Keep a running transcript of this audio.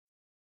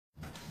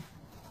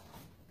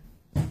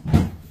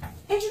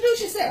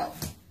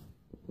yourself?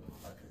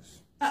 Marcus.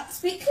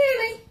 Speak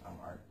clearly. I'm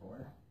Mark Boy.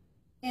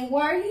 And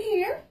why are you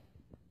here?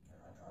 I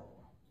got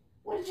trouble.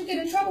 What did you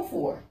get in trouble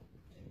for?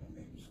 Taking a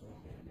vape to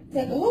school.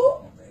 Take a who?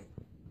 A vape.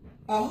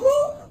 A who?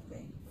 A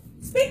vape.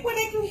 Speak where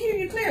they can hear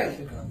you clearly.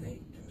 Took a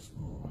vape to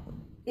school.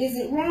 Is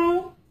it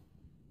wrong?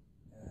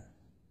 Yeah.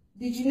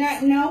 Did you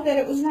not know that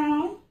it was wrong?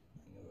 I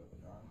knew it was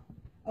wrong.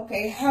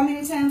 Okay, how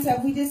many times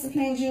have we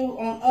disciplined you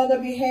on other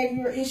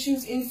behavioral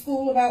issues in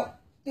school about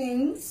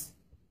things?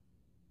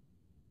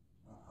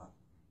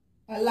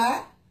 A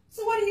lot?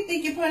 So what do you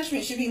think your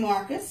punishment should be,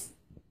 Marcus?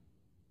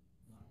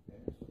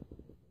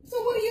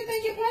 So what do you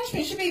think your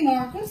punishment should be,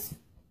 Marcus?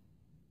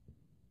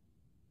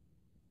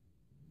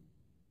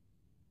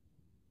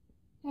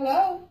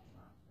 Hello?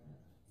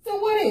 So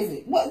what is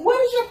it? What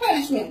is your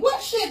punishment?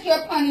 What should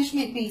your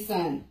punishment be,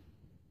 son?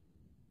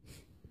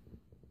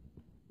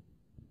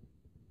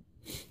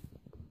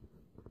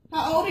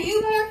 How old are you,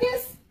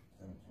 Marcus?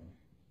 17.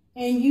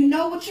 And you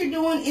know what you're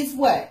doing is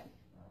what?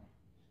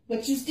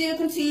 But you still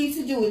continue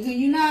to do it, do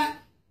you not?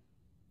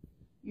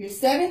 You're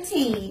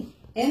 17,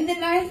 in the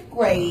 9th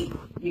grade.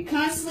 You're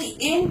constantly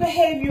in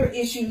behavior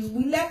issues.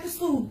 We left the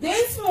school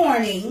this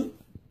morning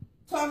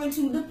talking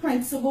to the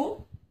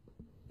principal,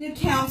 the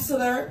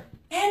counselor,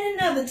 and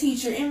another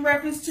teacher in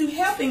reference to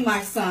helping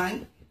my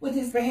son with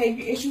his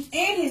behavior issues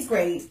and his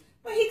grades.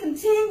 But he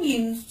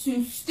continues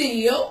to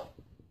steal,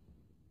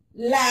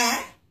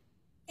 lie,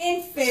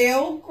 and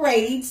fail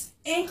grades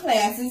and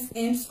classes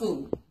in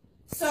school.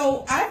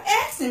 So I've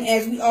asked him,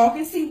 as we all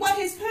can see, what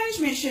his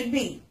punishment should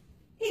be.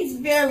 He's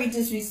very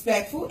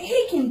disrespectful.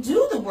 He can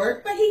do the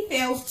work, but he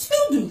fails to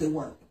do the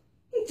work.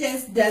 He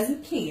just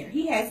doesn't care.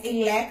 He has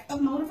a lack of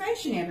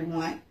motivation,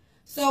 everyone.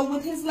 So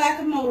with his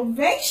lack of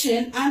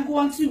motivation, I'm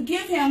going to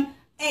give him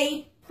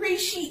a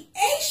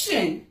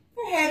appreciation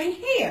for having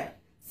hair.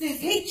 Since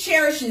he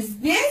cherishes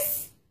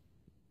this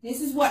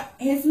is what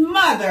his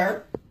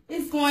mother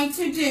is going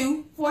to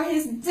do for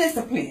his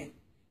discipline.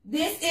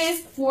 This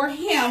is for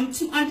him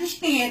to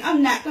understand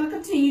I'm not going to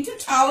continue to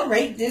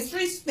tolerate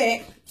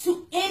disrespect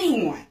to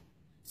anyone.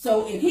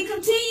 So if he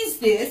continues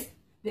this,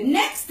 the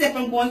next step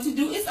I'm going to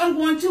do is I'm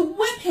going to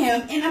whip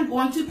him, and I'm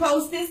going to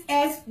post this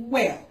as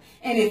well.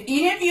 And if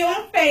any of you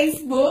on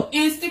Facebook,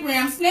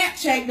 Instagram,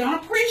 Snapchat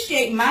don't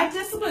appreciate my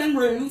discipline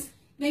rules,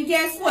 then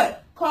guess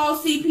what? Call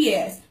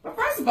CPS. But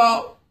first of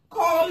all,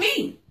 call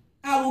me.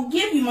 I will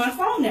give you my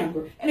phone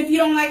number. And if you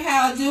don't like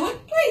how I do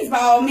it, please, by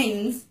all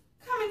means,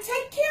 come and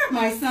take care of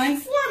my son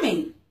for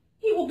me.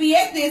 He will be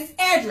at this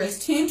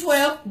address,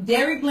 1012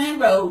 Dairy Glen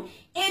Road,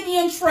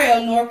 Indian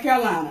Trail, North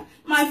Carolina.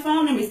 My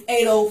phone number is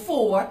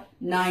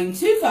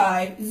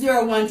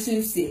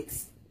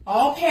 804-925-0126.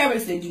 All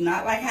parents that do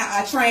not like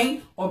how I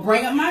train or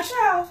bring up my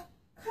child,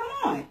 come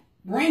on,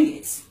 bring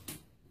it.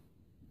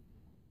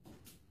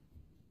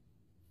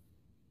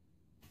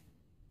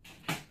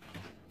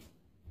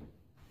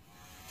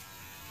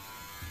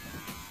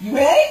 You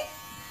ready?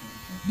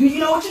 Do you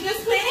know what your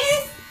discipline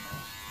is?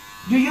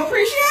 Do you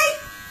appreciate?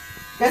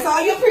 That's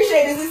all you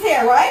appreciate is his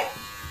hair, right?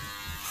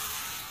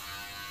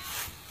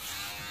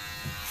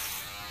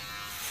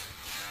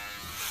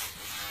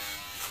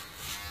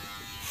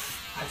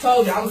 I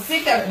told you I was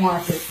sick of it,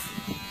 Marcus.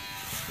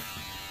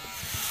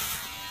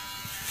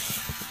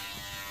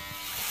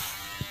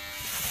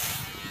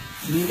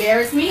 You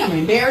embarrass me, I'm going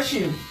to embarrass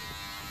you.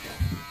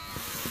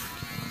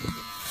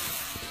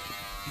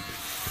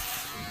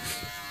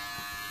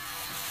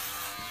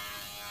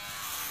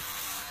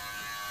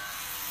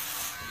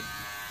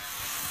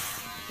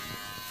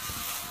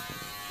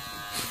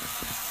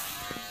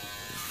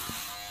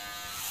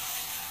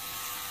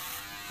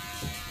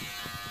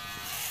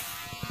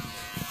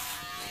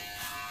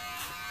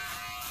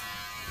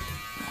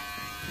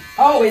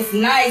 Oh, it's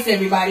nice,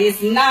 everybody.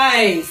 It's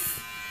nice.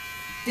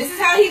 This is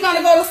how he's going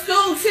to go to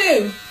school,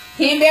 too.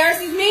 He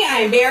embarrasses me,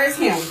 I embarrass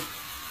him.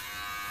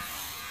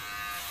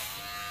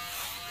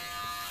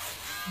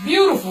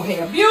 Beautiful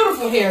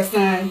hair,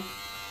 son.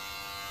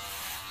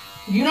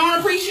 You don't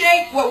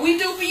appreciate what we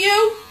do for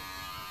you?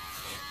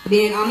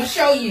 Then I'm going to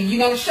show you.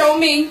 You're going to show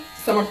me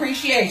some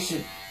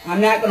appreciation.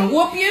 I'm not going to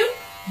whoop you.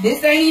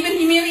 This ain't even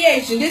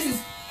humiliation. This is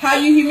how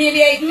you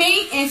humiliate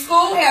me in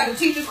school. Have the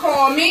teachers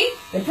call me,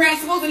 the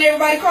principals and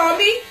everybody call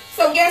me.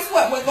 So guess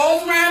what? What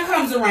goes around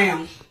comes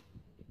around.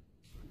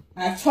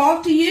 I've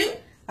talked to you.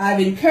 I've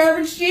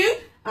encouraged you.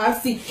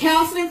 I've seek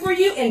counseling for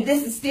you. And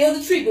this is still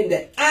the treatment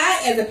that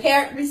I as a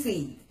parent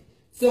receive.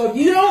 So if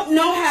you don't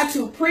know how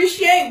to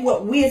appreciate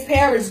what we as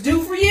parents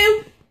do for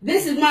you,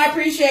 this is my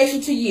appreciation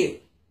to you.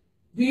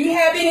 Do you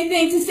have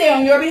anything to say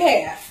on your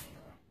behalf?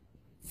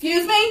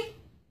 Excuse me?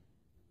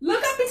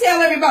 Look up and tell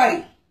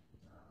everybody.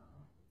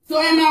 So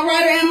am I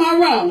right or am I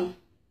wrong?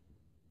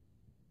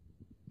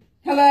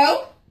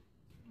 Hello?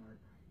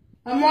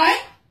 I'm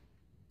right?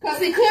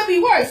 Because it could be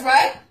worse,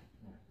 right?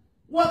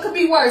 What could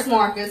be worse,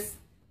 Marcus?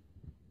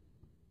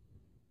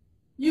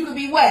 You could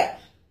be what?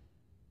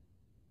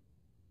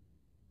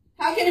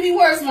 How can it be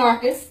worse,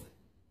 Marcus?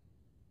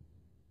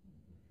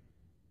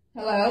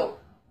 Hello?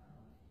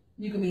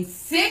 You could be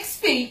 6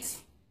 feet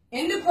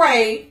in the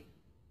grave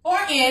or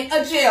in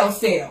a jail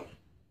cell.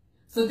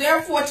 So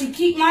therefore, to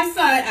keep my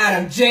son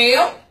out of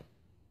jail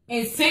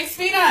and 6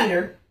 feet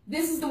under,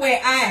 this is the way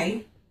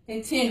I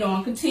intend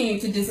on continuing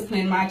to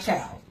discipline my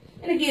child.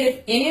 And again,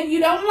 if any of you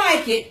don't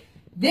like it,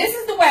 this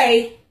is the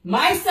way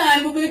my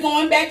son will be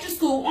going back to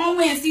school on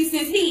Wednesday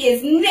since he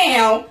is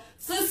now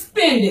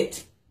suspended.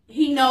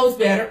 He knows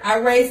better. I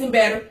raised him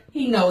better.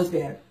 He knows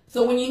better.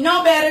 So when you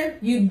know better,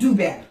 you do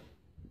better.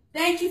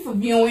 Thank you for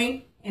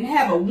viewing and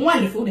have a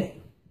wonderful day.